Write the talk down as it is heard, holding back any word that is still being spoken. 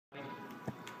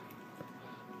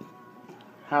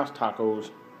House tacos.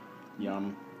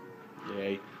 Yum.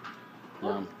 Yay.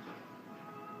 Yum.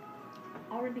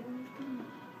 Already.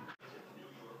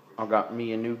 I got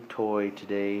me a new toy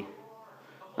today.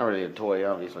 Not really a toy,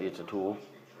 obviously, it's a tool.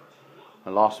 I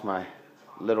lost my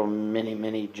little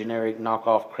mini generic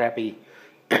knockoff crappy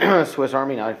Swiss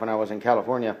Army knife when I was in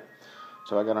California.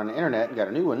 So I got on the internet and got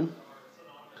a new one.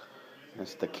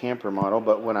 It's the camper model,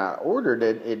 but when I ordered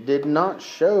it, it did not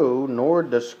show nor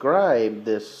describe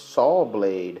this saw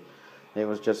blade. It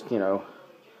was just,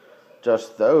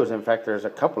 just those. In fact, there's a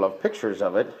couple of pictures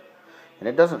of it, and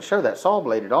it doesn't show that saw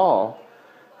blade at all.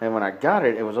 And when I got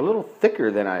it, it was a little thicker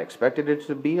than I expected it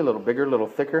to be, a little bigger, a little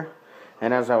thicker.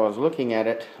 And as I was looking at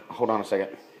it, hold on a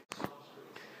second.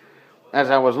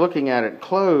 As I was looking at it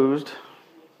closed,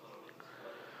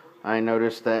 I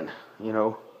noticed that,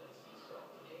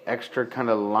 extra kind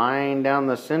of line down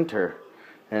the center.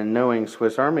 And knowing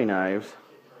Swiss Army knives,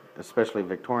 especially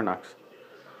Victorinox,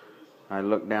 I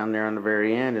looked down there on the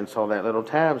very end and saw that little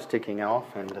tab sticking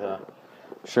off. And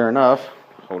sure enough,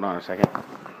 hold on a second.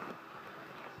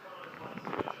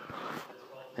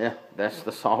 Yeah, that's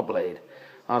the saw blade.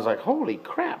 I was like, holy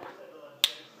crap.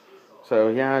 So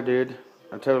yeah, dude,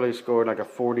 I totally scored like a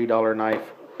 $40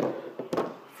 knife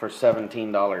for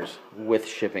 $17 with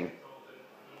shipping.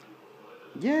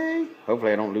 Yay.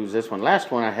 Hopefully I don't lose this one.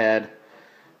 Last one I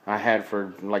had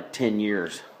for like 10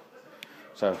 years.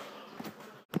 So,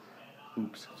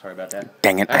 oops, sorry about that.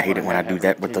 Dang it, I hate it when I do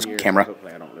that with this camera.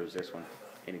 Hopefully I don't lose this one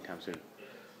anytime soon.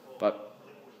 But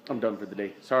I'm done for the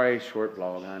day. Sorry, short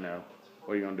vlog, I know.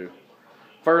 What are you going to do?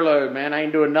 Furloughed, man. I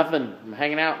ain't doing nothing. I'm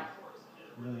hanging out.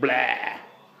 Blah.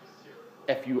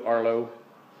 F you, Arlo.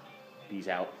 Peace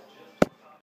out.